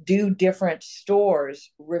so do different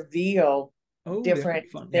stores reveal Oh, that would different be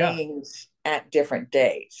fun. Yeah. things at different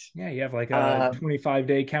days. Yeah. You have like a Um,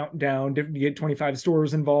 25-day countdown. You get 25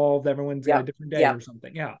 stores involved. Everyone's got a yep, different day or yep.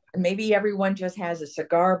 something. Yeah. Maybe everyone just has a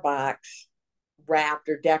cigar box wrapped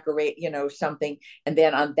or decorate, something, and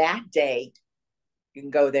then on that day you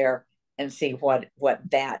can go there and see what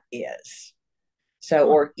that is. So, Fun.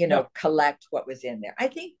 or Yeah. collect what was in there. I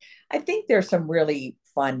think there's some really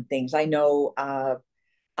fun things. I know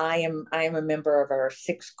I am a member of our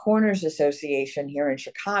Six Corners Association here in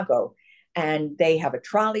Chicago, and they have a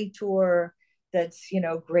trolley tour that's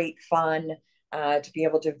great fun to be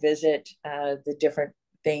able to visit the different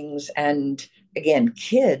things. And again,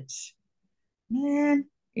 kids, man,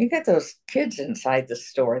 you get those kids inside the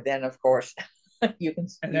store, then of course you can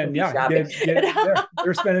And you can then be yeah, shopping.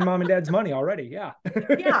 they're spending mom and dad's money already. Yeah.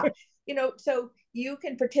 Yeah, so you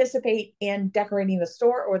can participate in decorating the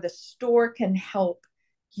store, or the store can help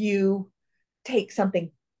you take something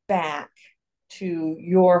back to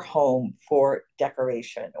your home for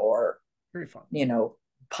decoration, or Very fun.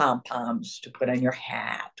 pom poms to put on your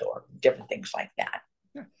hat or different things like that.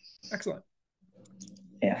 Yeah. Excellent.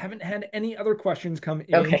 Yeah. Haven't had any other questions come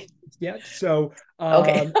in Okay. yet. So,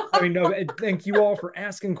 Okay. I mean, no, thank you all for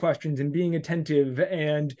asking questions and being attentive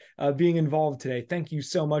and being involved today. Thank you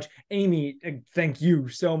so much. Amy, thank you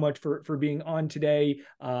so much for being on today.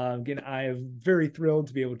 Again, I am very thrilled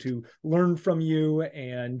to be able to learn from you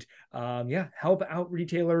and yeah, help out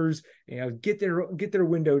retailers, get their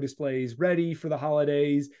window displays ready for the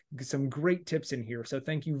holidays. Some great tips in here. So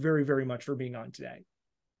thank you very, very much for being on today.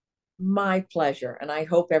 My pleasure. And I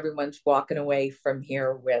hope everyone's walking away from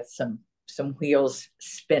here with some wheels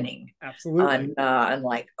spinning Absolutely. on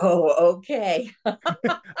like, oh, okay.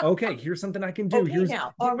 Okay, here's something I can do. Okay Here's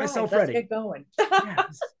now. All get right, myself let's ready. get going.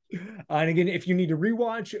 Yes. And again, if you need to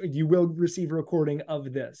rewatch, you will receive a recording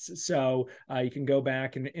of this. So you can go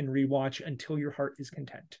back and rewatch until your heart is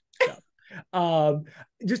content. So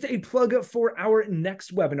just a plug for our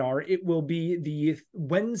next webinar. It will be the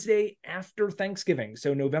Wednesday after Thanksgiving,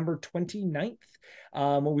 so November 29th.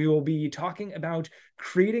 We will be talking about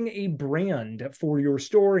creating a brand for your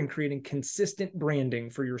store and creating consistent branding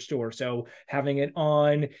for your store. So having it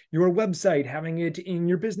on your website, having it in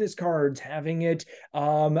your business cards, having it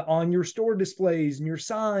on your store displays and your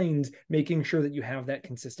signs, making sure that you have that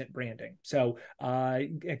consistent branding. So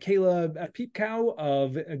Kayla Peepcow,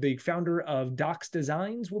 of the founder of Docs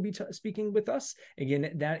Designs, will be speaking with us.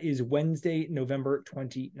 Again, that is Wednesday, November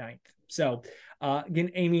 29th. So again,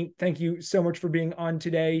 Amy, thank you so much for being on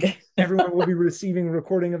today. Everyone will be receiving a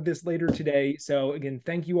recording of this later today. So again,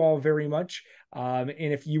 thank you all very much. And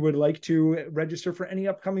if you would like to register for any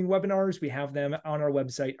upcoming webinars, we have them on our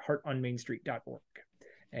website, heartonmainstreet.org.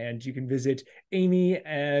 And you can visit Amy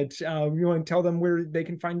at, you want to tell them where they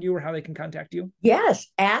can find you or how they can contact you? Yes,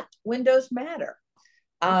 at Windows Matter.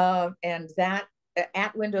 And that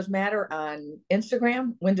at Windows Matter on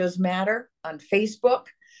Instagram, Windows Matter on Facebook,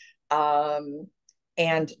 and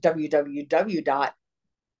wait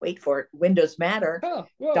for it, windowsmatter.com.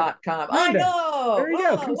 Oh, I know. There you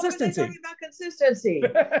go. Consistency. What was I talking about? Consistency.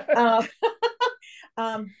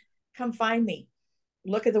 Come find me.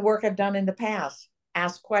 Look at the work I've done in the past.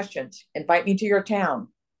 Ask questions. Invite me to your town.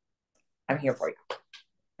 I'm here for you.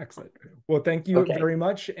 Excellent. Well, thank you very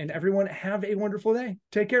much. And everyone, have a wonderful day.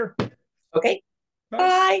 Take care. Okay. Bye.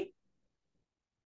 Bye.